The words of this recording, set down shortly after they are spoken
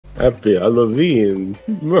Happy Halloween.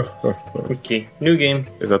 Okay, new game.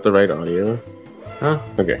 Is that the right audio? Huh?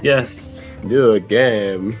 Okay. Yes. New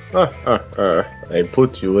game. I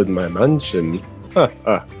put you in my mansion.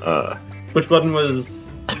 Which button was...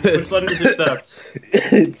 Which button is accept?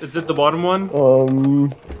 Is it the bottom one?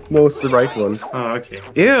 No, it's the right one. Oh, okay.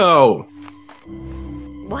 Ew!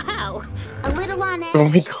 Wow, a little on edge. Oh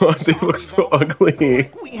my god, they look so ugly.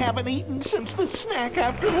 We haven't eaten since the snack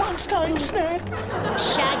after lunchtime snack.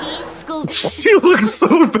 Shaggy, Scooby. She looks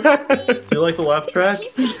so bad. Do you like the laugh track?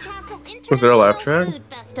 Was there a laugh track? Food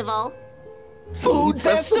festival. Food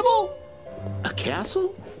festival? A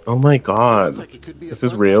castle? Oh my god. Like it could be a This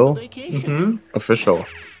is fun real? vacation. Mm-hmm. Official.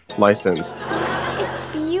 Licensed.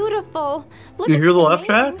 It's beautiful. Look You at hear the this laugh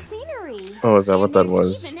track? amazing Scenery. Oh, is that what that There's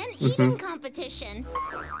was? even an eating competition.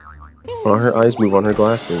 Oh, her eyes move on her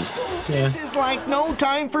glasses. Yeah. This is like no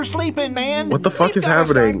time for sleeping, man. What the fuck We've is gotta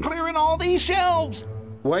start happening? clearing all these shelves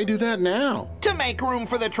Why do that now? to make room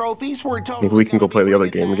for the trophies. We're totally Maybe we can go gonna play be the other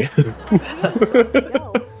bringing game back. again.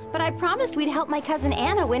 No, but I promised we'd help my cousin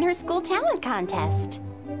Anna win her school talent contest.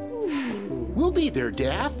 We'll be there,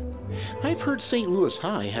 Daff. I've heard St. Louis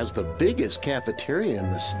High has the biggest cafeteria in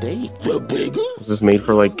the state. The biggest? Is this made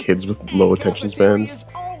for like kids with low attention spans?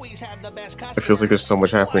 Cafeterias always have the best It feels like there's so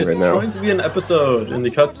much happening It's right now. going to be an episode in the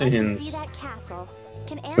See cutscenes. that castle?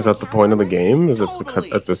 Can Is that the point of the game? Is this the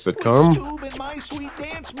sitcom?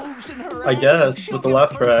 I guess, with the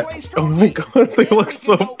laugh tracks. Oh my god, they look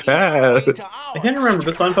so bad. I can't remember.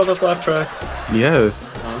 Does Seinfeld have laugh tracks?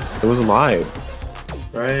 Yes, it was live.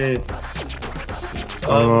 Right.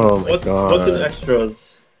 Oh my What's in God.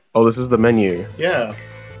 extras? Oh, this is the menu. Yeah.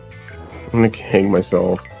 I'm gonna hang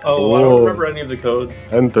myself. Oh, I don't Whoa. remember any of the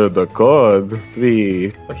codes. Enter the code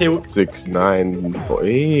 3 Okay, 6 9 4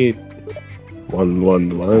 8 1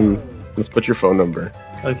 1 1. Let's put your phone number.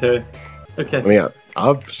 okay. Okay. We got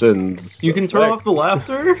options. You can throw off the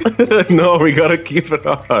laughter? No, we gotta keep it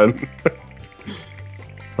on.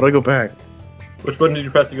 How do I go back? Which button did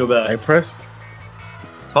you press to go I back? pressed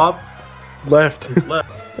Top, left.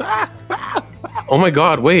 left. Oh my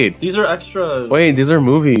god, wait. These are extras. Wait, these are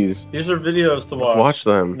movies. These are videos to watch. Let's watch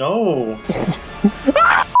them. No.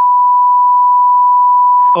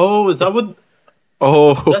 Oh, is that what...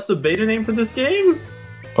 Oh, That's the beta name for this game?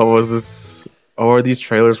 oh, is this... Oh, are these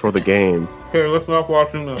trailers for the game? Here, let's not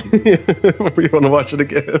watching them. We want to watch it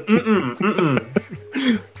again.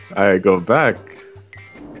 Mm-mm. I go back.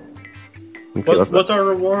 Okay, What's our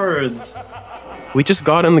rewards? We just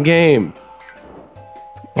got in the game.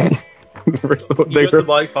 We're so You get to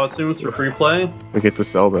buy costumes for free play? We get to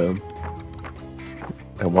sell them.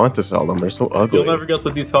 I want to sell them. They're so ugly. You'll never guess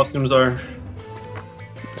what these costumes are.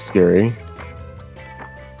 Scary.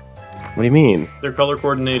 What do you mean? They're color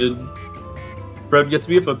coordinated. Fred gets to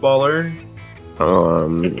be a footballer,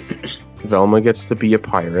 Velma gets to be a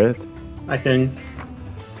pirate I think.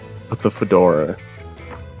 with the fedora.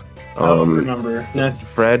 I don't remember. Next.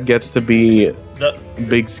 Fred gets to be That, a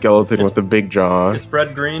big skeleton with a big jaw. is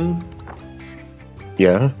Fred green?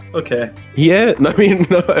 Yeah. Okay. Yeah. I mean,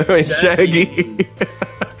 no, I mean Shaggy. Shaggy.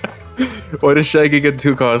 Why does Shaggy get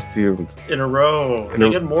 2 costumes? In a row. They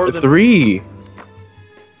get more than 3.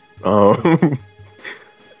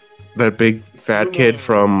 That big fat kid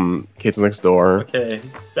from Kids Next Door. Okay.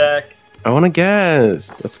 Back. I want to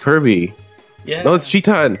guess. That's Kirby. Yeah. No, it's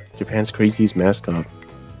Cheetan. Japan's craziest mascot.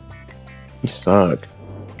 You suck.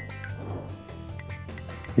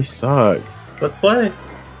 You suck. Let's play.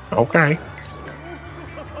 Okay.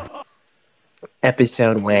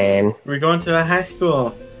 Episode 1. We're going to a high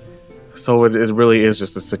school. So it really is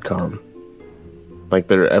just a sitcom. Like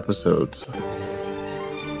their episodes.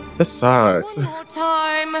 This sucks. One more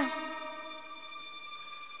time.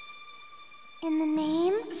 In the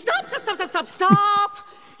name? Stop!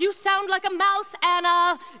 You sound like a mouse,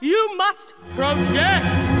 Anna. You must project.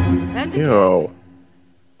 And Ew.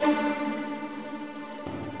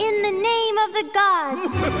 In the name of the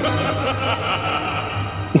gods.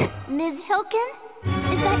 Ms. Hilkin?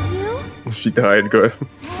 Is that you? She died. Good.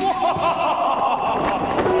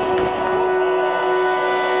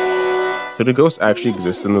 So do ghosts actually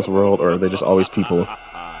exist in this world, or are they just always people?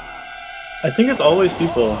 I think it's always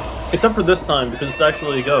people. Except for this time, because it's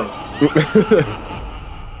actually a ghost.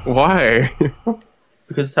 Why?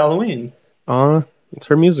 Because it's Halloween. It's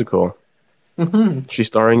her musical. She's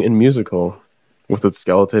starring in musical with a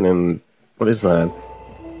skeleton and what is that?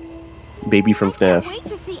 Baby from can't FNAF. wait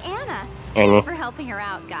to see Anna. Anna. Thanks for helping her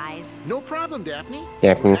out, guys. No problem, Daphne.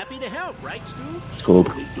 Daphne. Happy to help, right, Scoob? Scoob.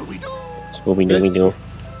 Scooby-Doo. Scooby-Dooby-Doo.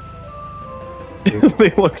 They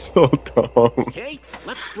look so dumb. Okay,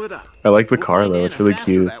 let's split up. I like the We'll car find though. It's Anna really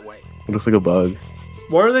faster cute. that way. It looks like a bug.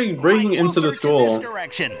 Why are they breaking into the school?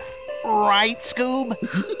 Direction. Right, Scoob?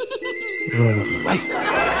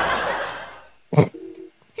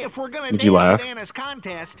 If we're gonna Did you laugh? Anna's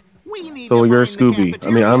contest, we need So to you're find the Scooby. I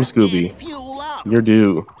mean, I'm cafeteria Scooby. and fuel up. You're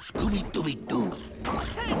Doo. Scooby-Dooby-Doo.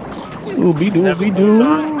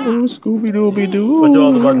 Scooby-Dooby-Doo. Scooby-Dooby-Doo. What do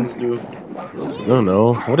all the buttons do? I don't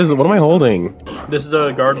know. What is it? What am I holding? This is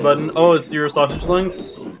a guard button. Oh, it's your sausage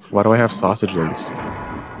links? Why do I have sausage links?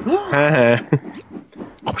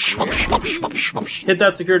 Hit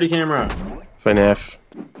that security camera. FNAF.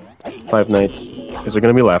 Five Nights. Is there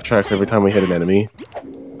gonna be laugh tracks every time we hit an enemy?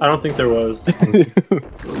 I don't think there was.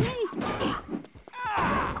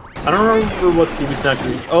 I don't remember what Scooby Snacks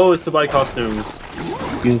is. Oh, it's to buy costumes.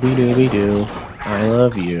 Scooby-Dooby-Doo. I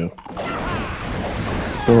love you.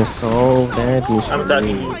 Gonna solve that mystery. I'm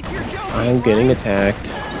attacking you. I'm getting attacked.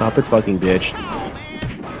 Stop it, fucking bitch.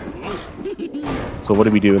 So what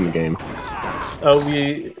did we do in the game? Oh,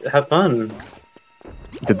 we have fun.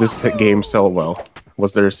 Did this game sell well?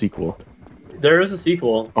 Was there a sequel? There is a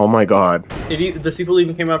sequel. Oh my god. The sequel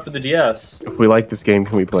even came out for the DS. If we like this game,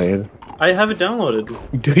 can we play it? I have it downloaded.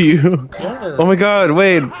 Do you? Yeah. Oh my god,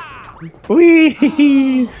 wait.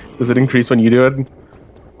 Whee! Does it increase when you do it?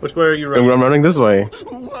 Which way are you running? I'm running this way.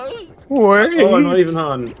 Wait. Oh, I'm not even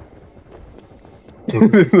on.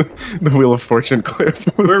 The Wheel of Fortune clip.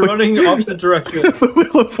 We're running opposite direction. The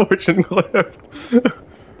Wheel of Fortune clip.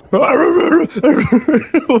 What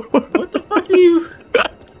the fuck are you?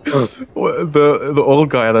 The old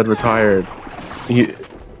guy that retired.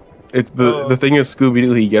 The thing is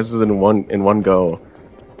Scooby-Doo. He guesses in one go,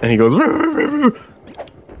 and he goes.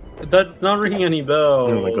 That's not ringing any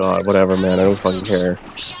bells. Oh my god! Whatever, man. I don't fucking care.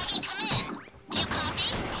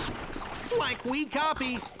 Like we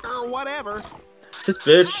copy, or whatever. This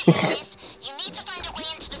bitch. You need to find a way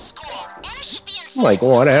into the school. Anna should be in Like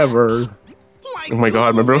whatever. Like Oh my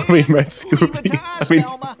god! Remember when we met Scooby? I mean,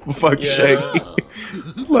 fuck Yeah. Shaggy.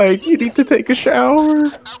 Like you need to take a shower.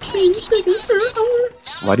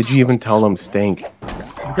 Why did you even tell him stank?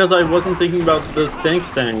 Because I wasn't thinking about the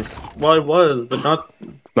stank. Well, I was, but not.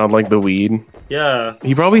 Not like the weed. Yeah.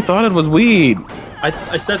 He probably thought it was weed.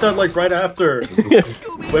 I said that like right after.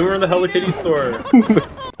 When we were in the Hello Kitty store.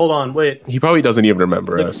 Hold on, wait. He probably doesn't even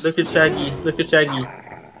remember us. Look at Shaggy. Look at Shaggy.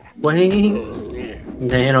 Wait.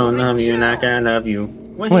 They don't love you, not gonna love you.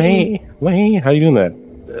 Wait. How you doing that?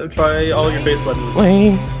 Try all your base buttons.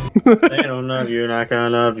 Wait. They don't love you, not gonna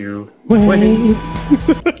love you. Wait.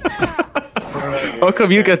 How come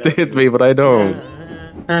you get to hit me, but I don't?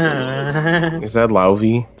 Is that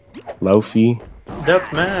Laufey? Laufey? That's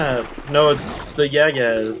Matt. No, it's the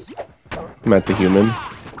Yagas. Matt the human?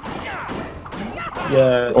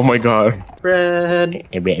 Yeah. Oh my god. Bread.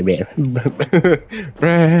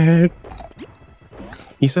 Bread.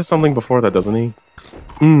 He says something before that, doesn't he?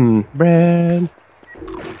 Bread.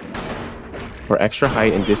 For extra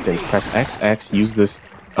height and distance, press XX. Use this.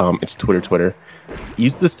 It's Twitter.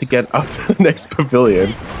 Use this to get up to the next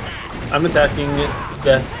pavilion. I'm attacking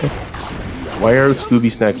that. Why are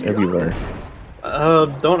Scooby snacks everywhere?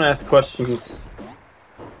 Don't ask questions.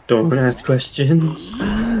 Don't ask questions.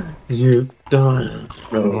 You don't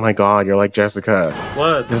Oh know. my god, you're like Jessica.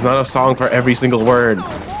 What? There's not a song for every single word.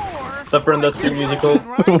 The friend that's too musical.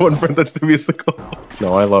 One friend that's too musical.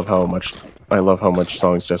 No, I love how much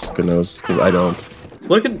songs Jessica knows, because I don't.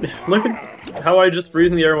 Look at how I just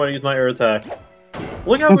freeze in the air when I use my air attack.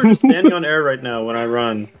 Look how we're just standing on air right now when I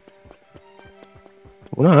run.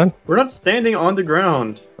 We're not. We're not standing on the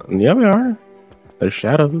ground. Yeah, we are. There's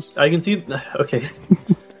shadows. I can see. Okay.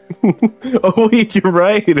 Oh wait, you're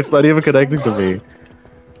right. It's not even connecting to me.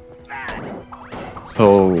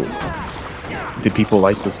 So, did people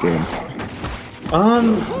like this game?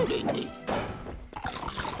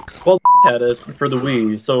 Well, had it for the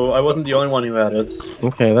Wii, so I wasn't the only one who had it.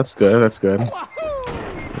 Okay, that's good. That's good.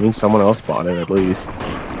 I mean, someone else bought it at least.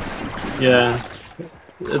 Yeah,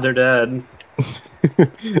 their dad.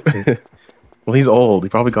 Well, he's old. He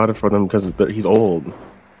probably got it for them because he's old.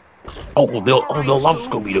 Oh, they'll love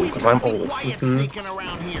Scooby-Doo because I'm old. Quiet sneaking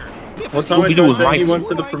around here. One time I Scooby-Doo was said my he went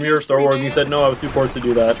to the premiere of Star Wars and he said no, I was too poor to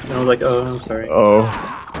do that. And I was like, oh, I'm sorry. Oh,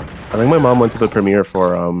 I think my mom went to the premiere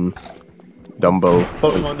for Dumbo.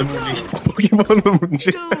 Pokemon the movie. Pokemon the movie.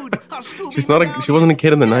 Dude, a Scooby She's not a. She wasn't a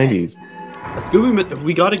kid in the '90s.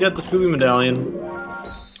 We gotta get the Scooby medallion.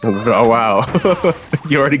 Oh wow,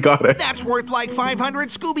 you already got it. That's worth like 500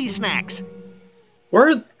 Scooby snacks.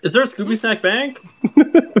 Where is there a Scooby Snack Bank?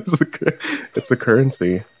 It's a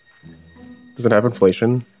currency. Does it have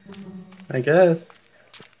inflation? I guess.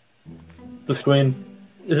 The Queen.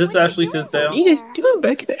 Is this Ashley Tisdale? What are you guys doing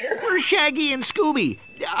back there? We're Shaggy and Scooby,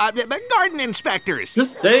 the garden inspectors.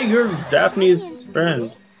 Just say you're Daphne's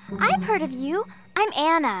friend. I've heard of you. I'm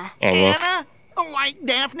Anna. Anna? Like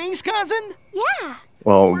Daphne's cousin? Yeah.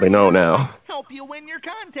 Well, they know now. Help you win your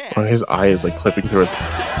contest. Oh, his eye is like clipping through his.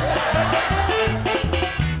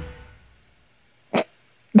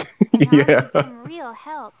 Yeah. Some real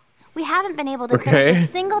help. We haven't been able to finish a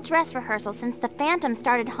single dress rehearsal since the Phantom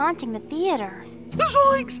started haunting the theater.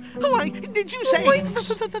 Zoinks! Like, did you say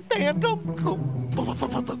the Phantom?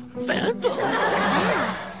 Phantom?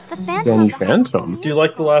 The Phantom. Danny of the Phantom. Do you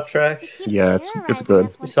like the laugh track? Yeah, it's good.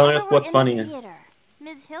 He's telling us what's funny.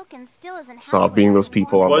 Ms. Hilkins still isn't Stop being those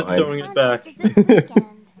people Why's online. throwing it back?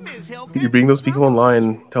 You're being those people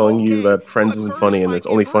online telling you that Friends isn't funny and it's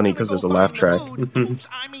only funny because there's a laugh track.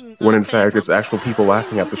 When in fact it's actual people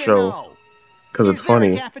laughing at the show. Because it's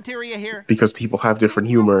funny. Because people have different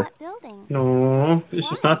humor. No, it's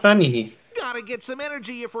just not funny. Gotta get some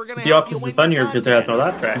energy if we're gonna The Office is funnier because it has no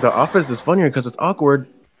laugh track. The Office is funnier because it's awkward.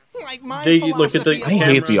 They look at the I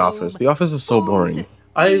hate The Office. The Office is so boring.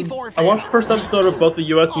 I watched the first episode of both the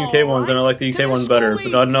US and UK ones, and I like the UK one better, but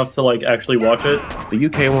not enough to like actually watch it. The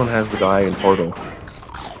UK one has the guy in Portal.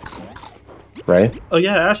 Right? Oh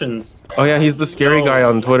yeah, Ashens. Oh yeah, he's the scary guy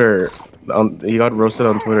on Twitter. He got roasted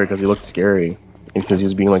on Twitter because he looked scary. Because he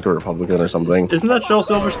was being like a Republican or something. Isn't that Shel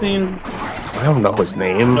Silverstein? I don't know his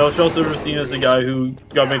name. No, Shel Silverstein is the guy who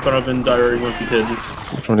got made fun of in Diary of a Wimpy Kid.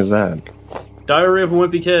 Which one is that? Diary of a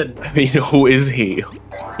Wimpy Kid. I mean, who is he?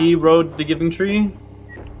 He rode the Giving Tree.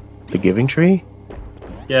 The Giving Tree?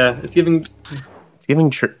 Yeah, it's giving... It's Giving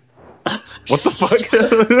Tree. What the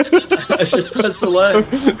fuck? I just pressed select.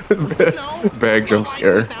 Bag jump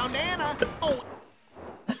scare.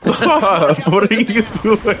 Stop! What are you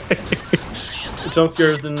doing? Jump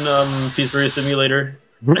scares in Pizzeria Simulator.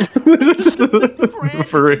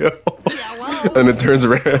 For real. And it turns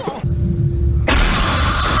around.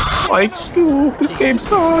 Like, Stu, this game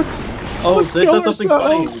sucks. Oh, Let's they kill said something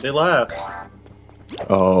ourselves. funny. They laughed.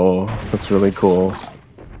 Oh, that's really cool.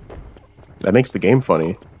 That makes the game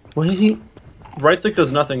funny. Wait. Right stick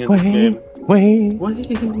does nothing in this game. Wait.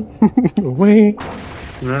 Wait.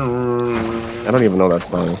 I don't even know that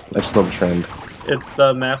song. I just know the trend. It's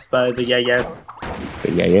maps by the Yeah Yes.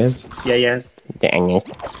 The Yeah Yes? Yeah Yes. Dang it.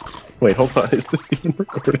 Wait, hold on. Is this even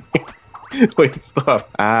recording? Wait, stop.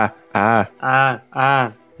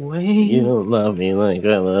 Wait. You don't love me like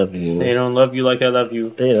I love you. They don't love you like I love you.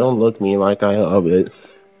 They don't look me like I love it.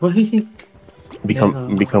 Wait.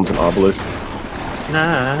 Becomes an obelisk.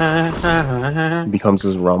 Becomes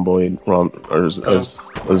his rhomboid.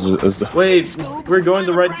 Wait, we're going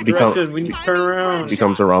the right direction. We need to turn around.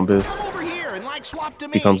 Becomes a rhombus.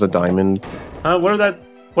 Becomes a diamond. What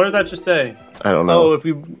did that just say? I don't know. Oh, if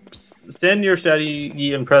we stand near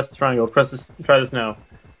Shaddy and press triangle, press this. Try this now.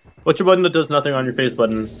 What's your button that does nothing on your face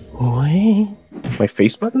buttons? What? My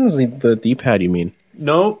face buttons? The D-pad, you mean?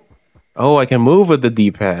 Nope. Oh, I can move with the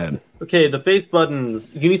D-pad. Okay, the face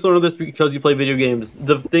buttons. You need to learn this because you play video games.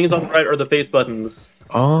 The things on the right are the face buttons.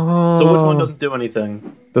 Oh. So which one doesn't do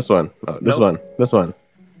anything? This one. Oh, this one. This one.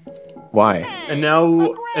 Why? And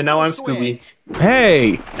now I'm Scooby.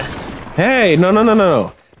 Hey! Hey!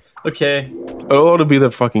 No. Okay. I don't want to be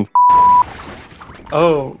the fucking.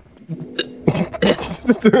 Oh.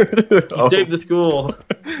 You saved the school.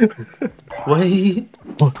 Wait.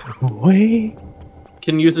 Wait.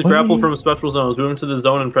 Can use the grapple from special zones. Move into the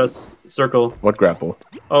zone and press circle. What grapple?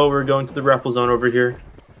 Oh, we're going to the grapple zone over here.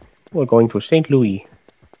 We're going to St. Louis.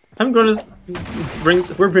 I'm going to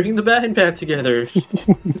we're bringing the band back together.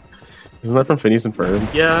 Isn't that from Phineas and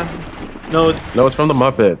Ferb? Yeah. No, it's from the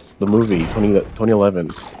Muppets, the movie,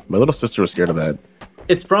 2011. My little sister was scared of that.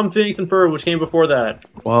 It's from Phineas and Ferb, which came before that.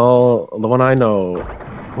 Well, the one I know,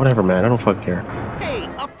 whatever, man. I don't fucking care. Hey,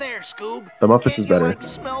 up there, Scoob. The Muppets is better. Like to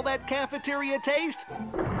smell that cafeteria taste?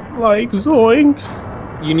 Like zoinks.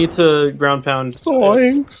 You need to ground pound.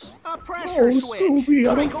 Zoinks. A pressure switch. Scooby,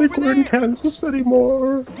 I don't Like think over we're in there. Kansas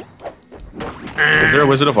anymore. Is there a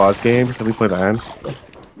Wizard of Oz game? Can we play that?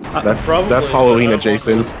 That's Probably, Halloween but I don't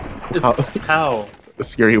adjacent. want to. How? A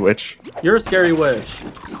scary witch. You're a scary witch.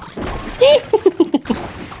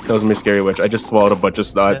 That was my scary witch. I just swallowed a bunch of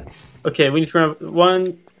snot. Okay, we need to grab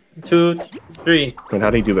 1, 2, 3. And how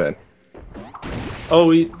do you do that? Oh,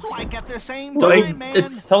 Like at the same Like- time, man.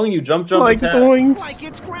 it's telling you jump, Like attack. zoinks. Like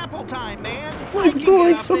it's grapple time, man. Like You get up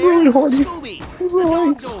zoinks, I'm there, really horny. Scooby, the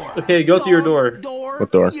dog Zoinks. door. Okay, go to your door.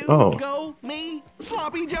 What door? You Oh. go, me,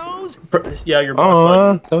 Sloppy Joe's. Yeah, your block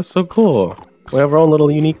Aw, that was so cool. We have our own little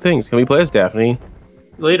unique things. Can we play as Daphne? button.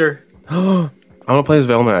 Later. I want to play as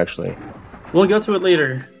Velma, actually. We'll go to it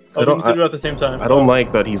later. Oh, we can sit it at the same time. I don't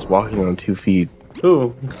like that he's walking on 2 feet.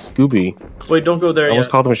 Who? It's Scooby. Wait, don't go there I almost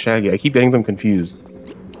called him Shaggy. I keep getting them confused.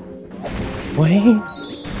 Wait.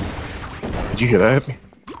 Did you hear that?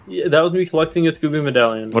 Yeah, that was me collecting a Scooby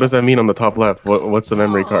medallion. What does that mean on the top left? What's the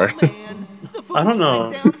memory card? I don't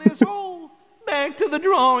know. Back to the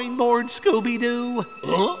drawing board, Scooby-Doo.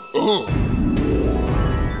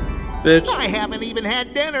 Bitch. I haven't even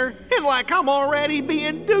had dinner, and like I'm already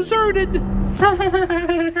being deserted.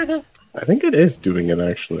 I think it is doing it,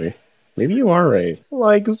 actually. Maybe you are right.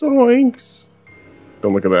 Like, zoinks.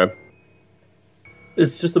 Don't look at that.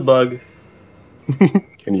 It's just a bug.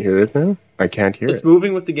 Can you hear it now? I can't hear it. It's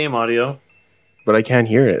moving with the game audio. But I can't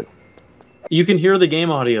hear it. You can hear the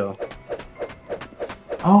game audio.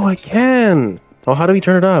 Oh, I can! Oh, how do we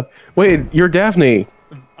turn it up? Wait, you're Daphne!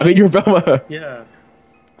 I mean, you're Velma! Yeah.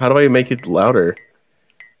 How do I make it louder?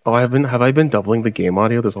 Oh, have I been doubling the game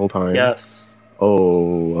audio this whole time? Yes.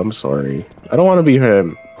 Oh, I'm sorry. I don't want to be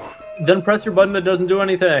him. Then press your button that doesn't do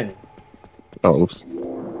anything. Oh, oops.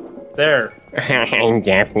 There.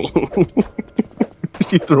 Daphne.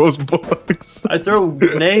 She throws books. I throw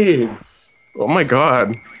grenades. Oh my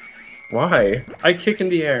god. Why? I kick in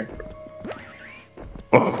the air.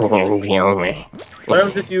 What What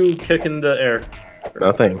happens if you kick in the air?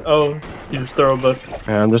 Nothing. Oh, you just throw a book.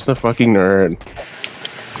 I'm just a fucking nerd.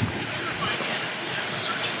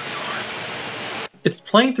 It's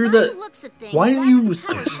playing through the... Why do you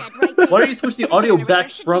switch the audio back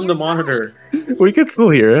from the monitor? We can still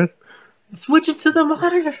hear it. Switch it to the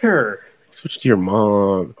monitor. Switch to your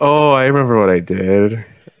mom. Oh, I remember what I did.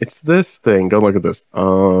 It's this thing. Don't look at this.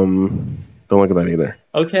 Don't look at that either.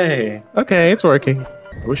 Okay. Okay, it's working.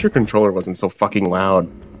 I wish your controller wasn't so fucking loud.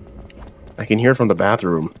 I can hear it from the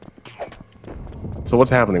bathroom. So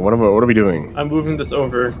what's happening? What are we doing? I'm moving this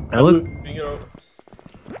over. I look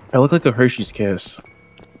like a Hershey's Kiss.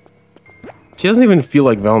 She doesn't even feel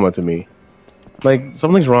like Velma to me. Like,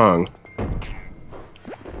 something's wrong.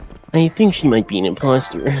 I think she might be an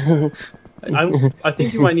imposter. I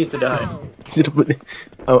think you might need to die.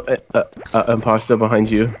 Imposter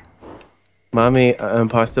behind you. Mommy,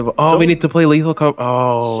 imposter. Oh, we need to play Lethal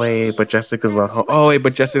Oh, wait, but Jessica's not home. Oh, wait,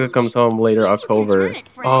 but Jessica comes home later October.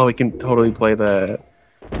 Oh, we can totally play that.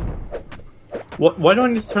 Why do I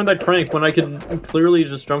need to turn that crank when I could clearly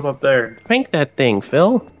just jump up there? Crank that thing,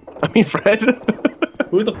 Phil. I mean, Fred.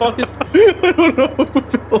 Who the fuck is... I don't know who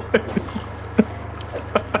Phil is.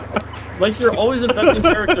 Like, you're always inventing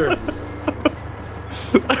characters.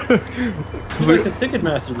 She's like the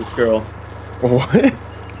Ticketmaster, this girl. What?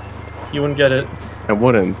 You wouldn't get it. I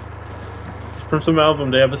wouldn't. From some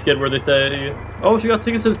album, they have a skit where they say, oh, she got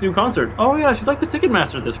tickets to this new concert. Oh, yeah, she's like the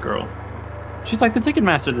Ticketmaster, this girl. She's like the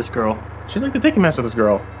Ticketmaster, this girl. She's like the Ticketmaster, this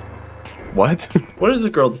girl. What? What is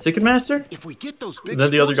this girl, the Ticketmaster? If we get those big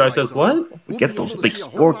Then the other guy says, what? We get those big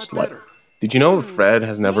sports lights. Did you know Fred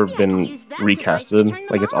has never been recasted?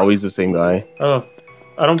 Like, it's always the same guy. Oh,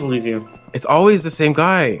 I don't believe you. It's always the same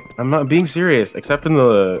guy. I'm not being serious, except in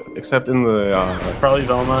the probably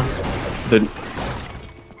Velma.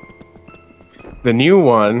 The new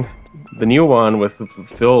one with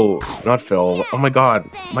Phil, not Phil. Oh my god,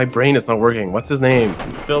 my brain is not working. What's his name?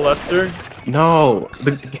 Phil Lester? No,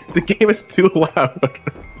 the game is too loud.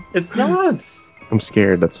 It's not. I'm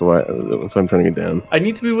scared. That's why I'm turning it down. I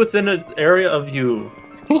need to be within an area of you.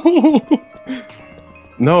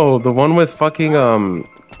 No, the one with fucking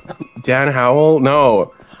Dan Howell.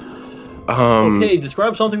 No. Okay,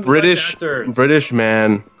 describe something. British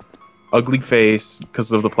man, ugly face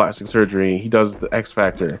because of the plastic surgery. He does the X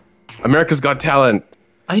Factor. America's Got Talent.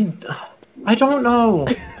 I don't know.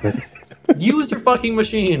 Use your fucking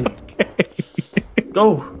machine. Okay.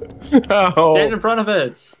 Go. Oh. Stand in front of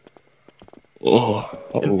it. Oh,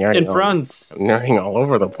 in front. I'm knocking all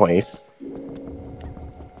over the place.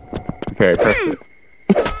 Okay, I pressed it.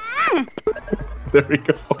 There we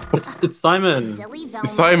go. It's Simon.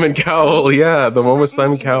 Simon Cowell, yeah, the one with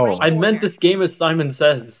Simon Cowell. I meant this game as Simon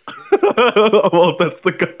Says. Well, that's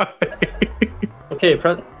the guy. Okay,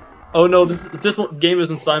 press. Oh no, this game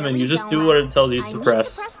isn't Simon. You just do what it tells you to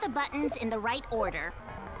press. Press the buttons in the right order.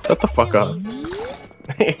 Shut the fuck up.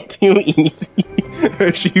 Too easy.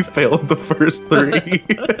 She failed the first 3.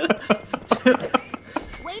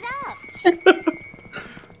 Wait up.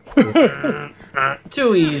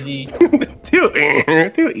 Too easy.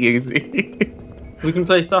 Too easy. We can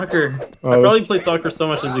play soccer. I probably played soccer so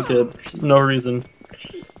much as a kid. No reason.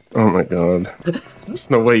 Oh my god. There's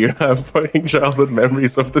no way you have fucking childhood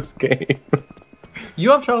memories of this game.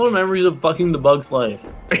 You have childhood memories of fucking the Bug's Life.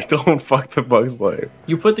 I don't fuck the Bug's Life.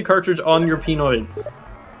 You put the cartridge on your penoids.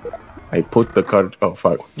 I put the card. Oh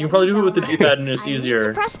fuck. You can probably do it with the D-pad and it's I need easier.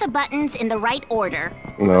 to press the buttons in the right order.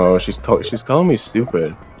 No, she's calling me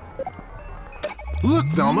stupid. Look,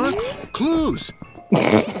 Velma, clues.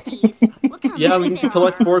 Yeah, we need to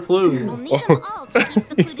collect 4 clues. We'll need them all to piece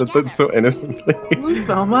the He clue said together. that so innocently. Look,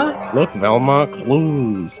 Velma. Look, Velma,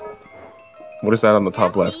 clues. What is that on the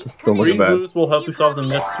top left? Don't look Three at that. clues will help you solve the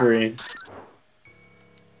mystery.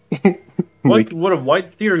 What would a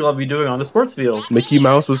white theater glove be doing on the sports field? Mickey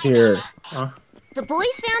Mouse was here. The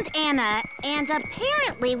boys found Anna, and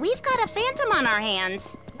apparently we've got a phantom on our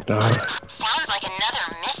hands. Sounds like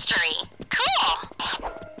another mystery. Cool.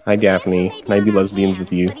 Hi, Daphne. Can I be lesbians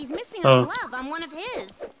with you? But he's missing a glove on one of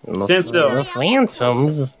his. Stand still. The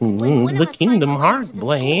phantoms, the Kingdom Heart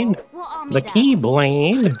blade, We'll all meet the up.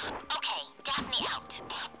 Keyblade. Okay, Daphne out.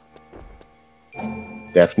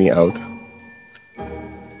 Daphne out.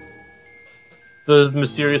 The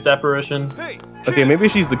mysterious apparition. Okay, maybe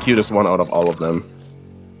she's the cutest one out of all of them.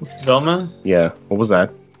 Velma? Yeah, what was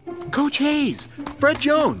that? Coach Hayes, Fred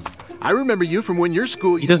Jones. I remember you from when your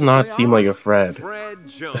school. He does not seem like a Fred.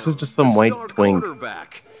 This is just some white twink.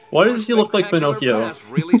 Why does he look like Pinocchio?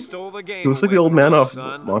 He looks like the old man off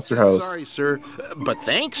Monster House. Sorry, sir, but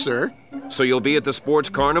thanks, sir. So you'll be at the sports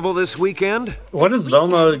carnival this weekend? Why does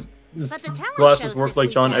Velma's But the talent glasses shows work this like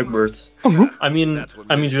John weekend. Egbert's? I mean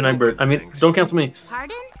June Egbert. I mean, don't cancel me.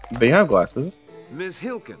 Pardon? They have glasses. Ms.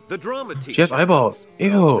 Hilken, the drama teacher. She has eyeballs.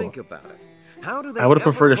 Ew. Think about it. How do they I would have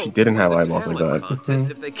ever preferred if she hope didn't to have win the eyeballs like talent that.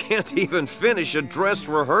 contest if they can't even finish a dress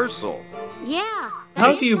rehearsal? Yeah.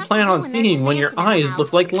 How do you plan on seeing when your eyes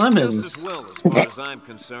look like Just lemons? as well, as far as I'm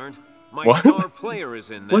concerned. My What? star player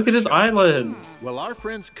is in that Look at his show. eyelids. Well, our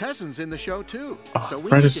friend's cousin's in the show too. So we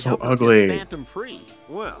Fred need is to so help him get ugly. Phantom free.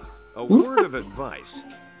 Well, a word of advice.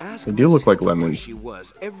 Ask They do look like Miss Hilken where lemons. She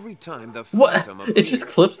was every time the What? phantom It just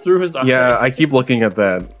clips through his eye. Yeah, I keep looking at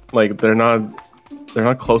that. Like they're not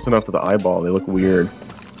close enough to the eyeball. They look weird.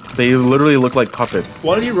 They literally look like puppets.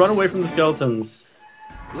 Why did he run away from the skeletons?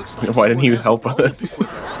 Looks like Why didn't he someone has a help bone us? with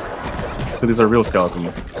us. So these are real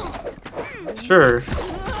skeletons. Sure.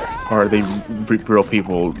 Or are they real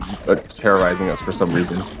people terrorizing us for some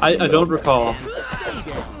reason? I don't recall.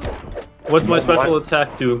 What's my special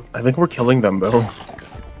attack do? I think we're killing them though.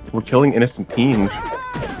 We're killing innocent teens.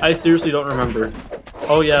 I seriously don't remember.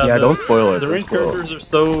 Oh yeah. Yeah, don't spoil it. The don't range spoil it. characters are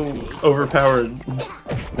so overpowered. Yeah,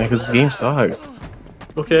 because this game sucks.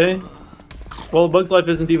 Okay. Well, Bug's Life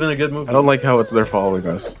isn't even a good movie. I don't like how they're following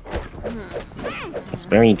us. It's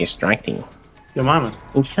very distracting. Yo, mama.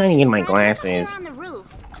 I'm shining in my Fred, glasses. up there on the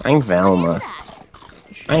roof. I'm What is Velma. that?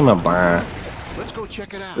 I'm a bar. Let's go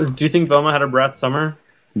check it out. Do you think Velma had a brat summer?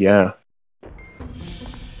 Yeah.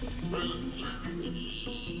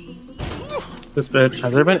 This bitch.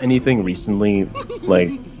 Has there been anything recently, like,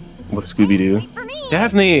 with Scooby-Doo?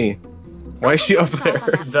 Daphne! Why is she up there?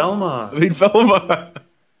 Velma. I mean, Velma!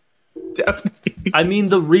 Daphne! I mean,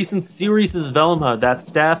 the recent series is Velma. That's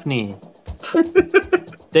Daphne.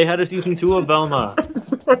 They had a season 2 of Velma.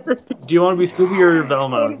 Do you want to be Scooby or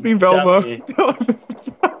Velma? Be Velma. Daphne.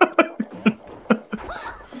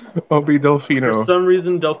 I'll be For Delfino. some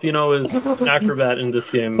reason, Delfino is an acrobat in this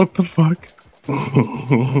game. What the fuck?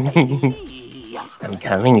 I'm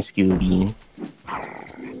coming, Scooby. How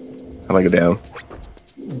do I go down?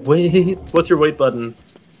 Wait, what's your weight button?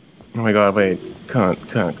 Oh my god, wait.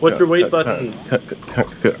 Cunt. What's your weight cunt, button?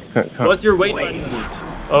 Cunt. What's your weight button?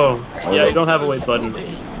 Oh, yeah, you don't have a weight button.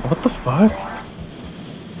 What the fuck?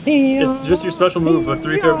 It's just your special move, but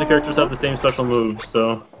 3 of the characters have the same special move,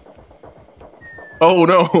 so... Oh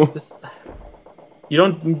no! You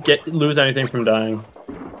don't lose anything from dying.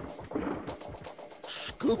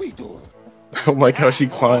 Scooby-Doo. I don't like how she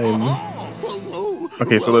climbs. Hello.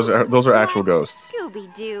 Okay, so those are actual ghosts.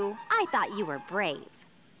 Scooby-Doo, I thought you were brave.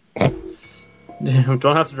 Damn,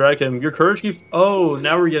 don't have to drag him. Your courage keeps... Oh,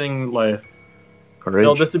 now we're getting life. Courage.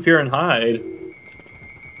 They'll disappear and hide.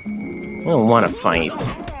 I don't want to fight.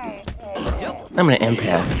 I'm an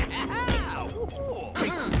empath.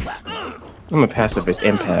 I'm a pacifist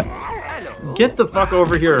empath. Get the fuck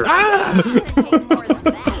over here.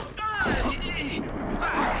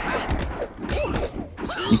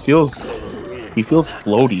 He feels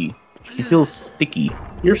floaty. He feels sticky.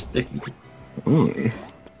 You're sticky. Mm.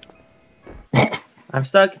 I'm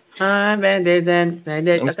stuck. I'm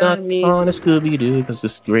I'm stuck on a Scooby-Doo because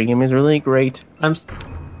this game is really great.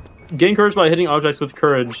 Gain courage by hitting objects with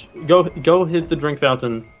courage. Go hit the drink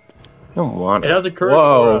fountain. I don't want It has a courage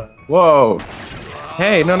Whoa. aura. Whoa.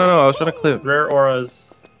 Hey, no. I was trying to clip. Rare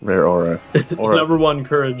auras. Rare aura. Aura. Number 1,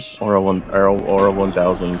 courage. Aura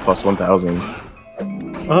 1000 plus 1000.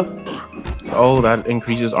 Huh? So, oh, that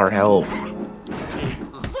increases our health.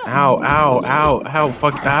 Ow, ow, ow, ow,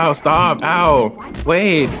 fuck, ow, stop, ow.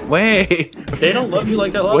 Wait. They don't love you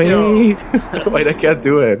like I love Wait. you. Wait, I can't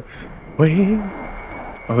do it. Wait.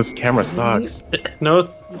 Oh, this camera sucks. No,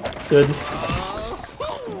 it's good.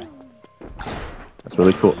 That's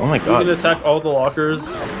really cool. Oh my You god. can attack all the lockers.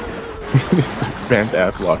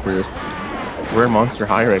 Bent-ass lockers. We're in Monster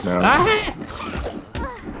High right now.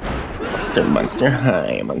 Monster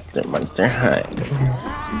High.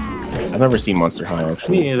 I've never seen Monster High,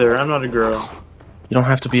 actually. Me either. I'm not a girl. You don't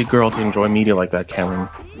have to be a girl to enjoy media like that, Cameron.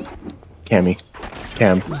 Cammy.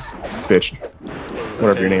 Cam. Bitch.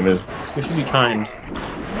 Whatever your name is. You should be kind.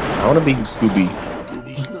 I want to be Scooby.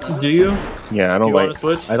 Do you? Yeah, I don't wanna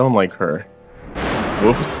switch? I don't like her.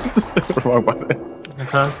 Whoops. Wrong button.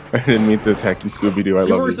 I didn't mean to attack you, Scooby-Doo. I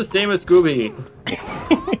love works you. the same as Scooby.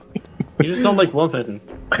 You just sound like woman.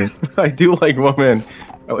 I do like women.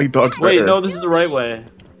 I like dogs better. Wait, no, this is the right way.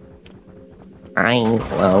 I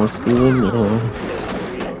love Scooby-Doo.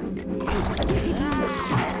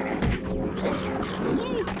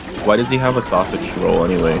 Why does he have a sausage roll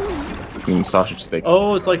anyway? I mean, sausage stick.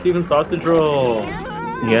 Oh, it's like Steven's sausage roll.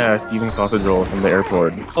 Yeah, Steven's sausage roll from the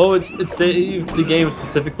airport. Oh, it saved the game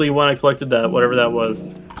specifically when I collected that, whatever that was.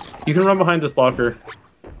 You can run behind this locker.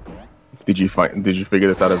 Did you figure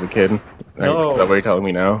this out as a kid? No. Is that what you're telling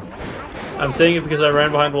me now? I'm saying it because I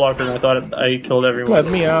ran behind the locker and I thought I killed everyone. Let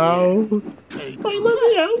me out. Let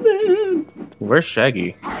me out, man. Where's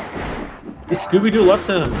Shaggy? Scooby-Doo left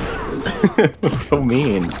him. That's so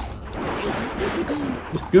mean.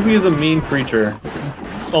 Scooby is a mean creature.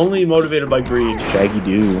 Only motivated by greed.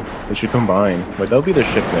 Shaggy-Doo. They should combine. Wait, that would be their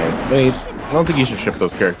ship name. Wait, I don't think you should ship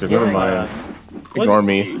those characters. Never mind. Ignore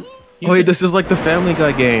me. Wait, this is like the Family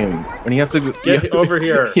Guy game. When you have to get over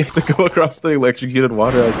here. You have to go across the electrocuted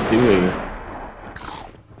water as Stewie.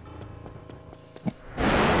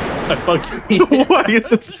 I fucked you. Why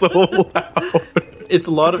is it so loud? It's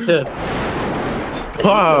a lot of hits.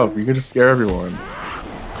 Stop! You're gonna scare everyone.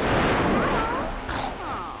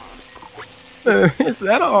 Is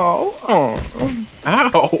that all? Oh.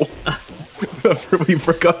 Ow! We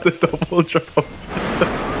forgot the double jump.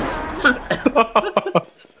 Stop!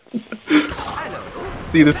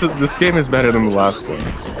 See, this game is better than the last one.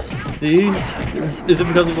 See? Is it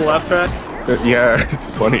because of the laugh track? Yeah,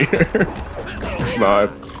 it's funnier. It's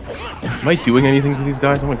not. Am I doing anything to these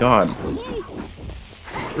guys? Oh my god.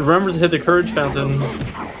 Remember to hit the courage fountain.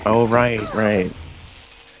 Oh, right.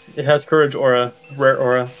 It has courage aura. Rare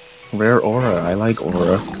aura. Rare aura. I like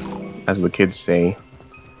aura, as the kids say.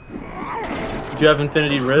 Do you have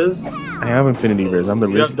Infinity Riz? I have Infinity Riz. I'm the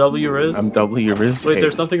Riz. You have W Riz? I'm W Riz. Wait,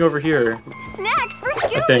 there's something over here. Snacks for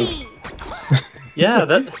Scooby! I think. Yeah,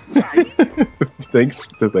 that...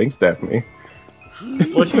 Thanks, Daphne.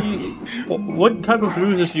 What type of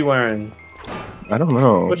shoes is she wearing? I don't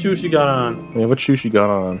know. What shoes she got on? Yeah, what shoe she got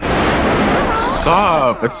on?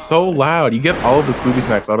 Stop! It's so loud. You get all of the Scooby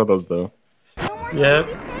snacks out of those, though. Yeah.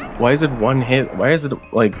 Why is it one hit? Why is it,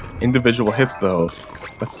 like, individual hits, though?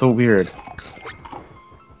 That's so weird.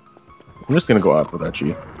 I'm just gonna go out without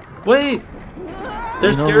you. Wait!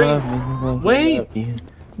 They're scary... Wait!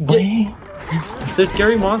 They're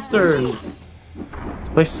scary monsters! This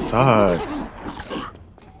place sucks.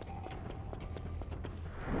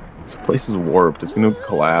 This place is warped. It's gonna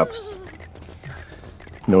collapse.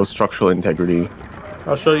 No structural integrity.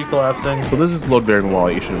 I'll show you collapsing. So this is load-bearing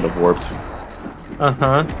wall you shouldn't have warped.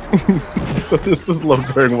 Uh-huh. So this is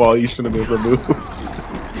load-bearing wall you shouldn't have removed.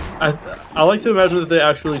 I like to imagine that they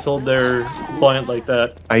actually told their client like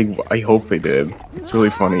that. I hope they did. It's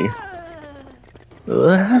really funny.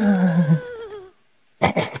 Are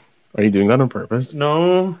you doing that on purpose?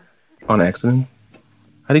 No. On accident?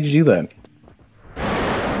 How did you do that?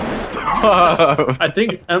 Stop! I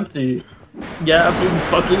think it's empty. Yeah, absolutely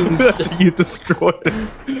fucking... You destroyed it.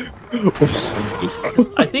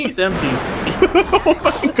 I think it's empty. Oh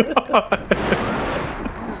my god!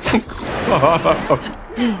 Stop!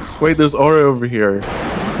 Wait, there's aura over here.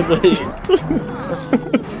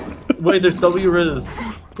 Wait, there's W Riz.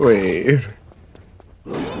 Wait.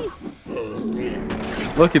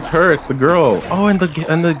 Look, it's her. It's the girl. Oh, and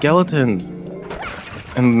the skeletons.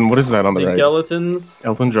 And what is that on the right? The skeletons.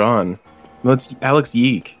 Elton John. No, it's Alex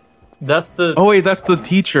Yeek. That's the... Oh wait, that's the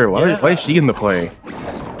teacher. Why is she in the play?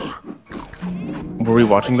 Were we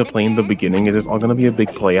watching the play in the beginning? Is this all gonna be a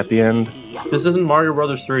big play at the end? This isn't Mario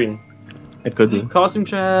Brothers 3. It could be. Costume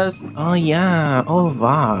chests. Oh yeah. Oh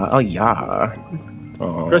va. Oh yeah.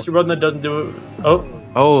 Oh. Press your button that doesn't do it. Oh.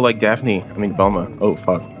 Oh, like Daphne. I mean Velma. Oh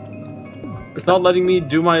fuck. It's not letting me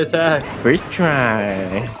do my attack. First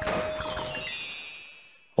try.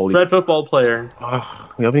 Holy Fred football player.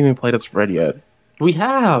 Oh, we haven't even played as Fred yet. We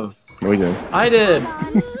have. No, we didn't. I did.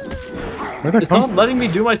 Where'd that It's come not from? letting me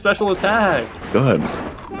do my special attack. Good.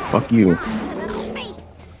 Fuck you.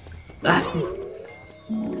 Ah,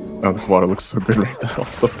 Oh, this water looks so good right now.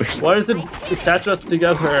 I'm so thirsty. why does it attach us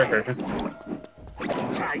together?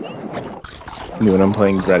 When I'm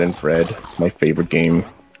playing Bread and Fred, my favorite game.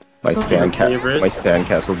 My It's not your favorite.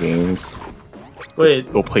 Sandcastle games.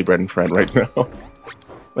 Wait. Go play Bread and Fred right now.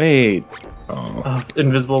 Wait. Oh.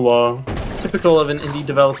 Invisible wall. Typical of an indie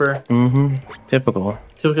developer. Mm-hmm. Typical.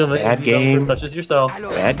 Typical of an Bad indie game. developer such as yourself.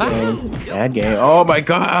 Bad game. Bad game. Oh my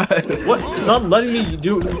god. What? It's not letting me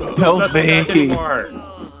do Help special attack me. anymore.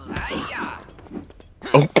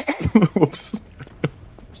 Oh. Oops.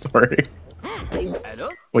 Sorry.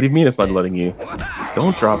 What do you mean it's not letting you?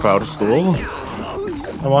 Don't drop out of school.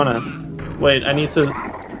 I wanna. Wait, I need to...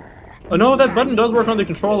 Oh no, that button does work on the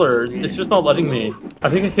controller. It's just not letting me. I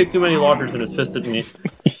think I kicked too many lockers and it's pissed at me.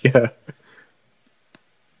 Yeah.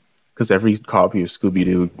 Because every copy of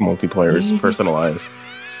Scooby-Doo multiplayer is personalized.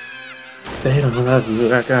 They don't have you.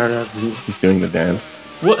 I gotta have you. He's doing the dance.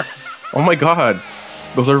 What? Oh my god.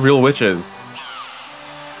 Those are real witches.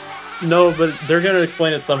 No, but they're gonna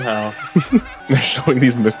explain it somehow. They're showing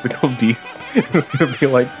these mystical beasts. It's gonna be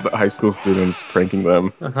like the high school students pranking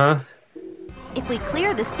them. Uh-huh. If we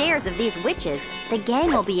clear the stairs of these witches, the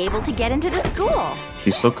gang will be able to get into the school.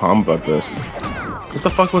 She's so calm about this. What the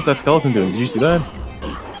fuck was that skeleton doing? Did you see that?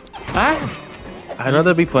 Ah! I'd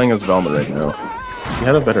rather be playing as Velma right now. She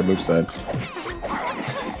had a better moveset.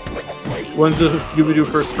 When's the Scooby-Doo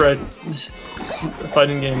first Frights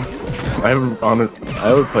fighting game? I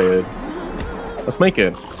would play it. Let's make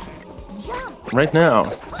it. Right now.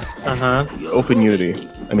 Uh-huh. Open Unity.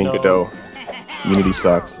 I mean, No. Godot. Unity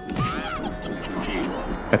sucks.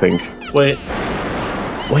 I think. Wait.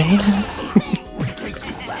 Wait.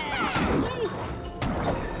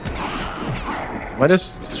 Why does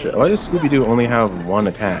Scooby-Doo only have one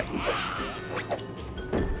attack?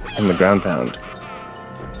 And the ground pound.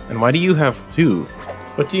 And why do you have two?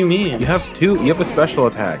 What do you mean? You have two. You have a special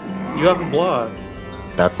attack. You have a block.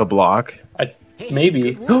 That's a block.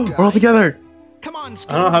 Maybe. We're all together. Come on,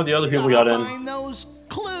 I don't know how the other people got in. Find those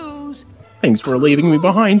clues. Thanks for leaving me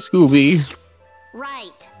behind, Scooby.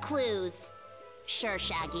 Right, clues. Sure,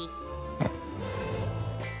 Shaggy.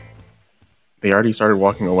 They already started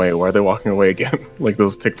walking away. Why are they walking away again? Like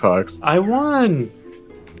those TikToks. I won.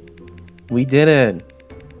 We did it.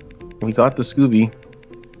 We got the Scooby.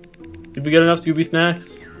 Did we get enough Scooby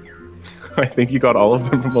snacks? I think you got all of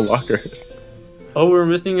them from the lockers. Oh, we're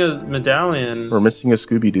missing a medallion. We're missing a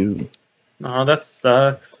Scooby-Doo. Oh, that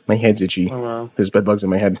sucks. My head's itchy. Oh, wow. There's bed bugs in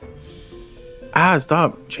my head. Ah,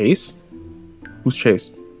 stop. Chase? Who's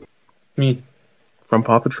Chase? Me. From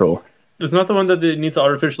Paw Patrol. It's not the one that they need to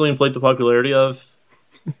artificially inflate the popularity of.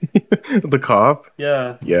 The cop?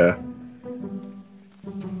 Yeah. Yeah.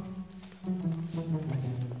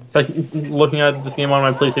 It's like looking at this game on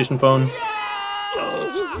my PlayStation phone.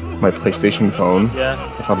 My PlayStation phone? Yeah.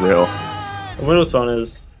 That's not real. The Windows phone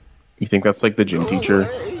is. You think that's like the gym teacher?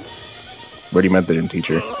 Where do you meant the gym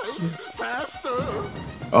teacher?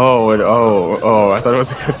 Oh, I thought it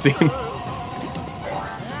was a cutscene.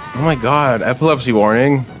 Oh my god, epilepsy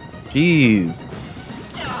warning. Jeez.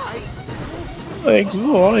 Thanks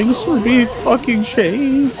for being fucking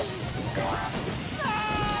chased.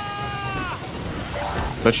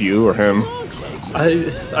 Is that you or him?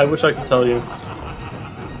 I wish I could tell you.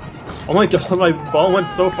 Oh my god, my ball went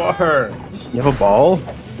so far. You have a ball?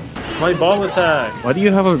 My ball attack. Why do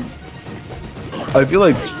you have a... I feel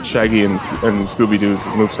like Shaggy and Scooby-Doo's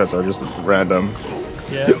movesets are just random.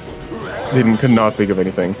 Yeah. They could not think of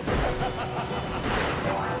anything.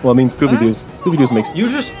 Well, I mean, Scooby-Doo's makes... You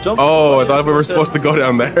just jumped. Oh, I thought we were supposed to go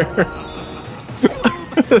down there.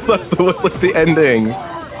 I thought that was like the ending.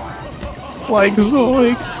 Like,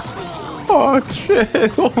 zoinks. Fuck,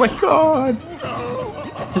 shit. Oh my god.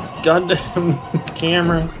 This goddamn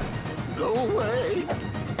camera.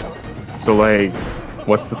 So, like,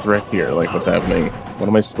 what's the threat here? Like, what's happening? What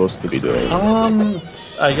am I supposed to be doing?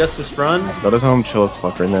 I guess just run. Notice how I'm chill as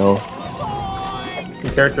fuck right now.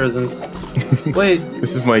 Your character isn't. Wait.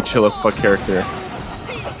 This is my chill as fuck character.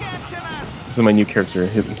 This is my new character.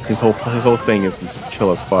 His whole thing is this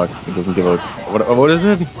chill as fuck. He doesn't give a... What is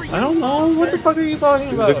it? I don't know. What the fuck are you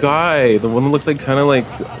talking about? The guy. The one that looks like kind of like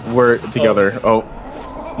we're together. Oh.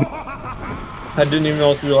 I didn't even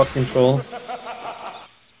know if we lost control.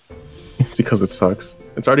 It's because it sucks.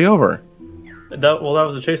 It's already over. That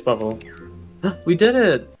was a chase level. We did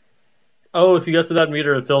it! Oh, if you get to that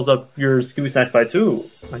meter, it fills up your Scooby Snacks by 2.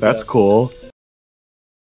 That's cool.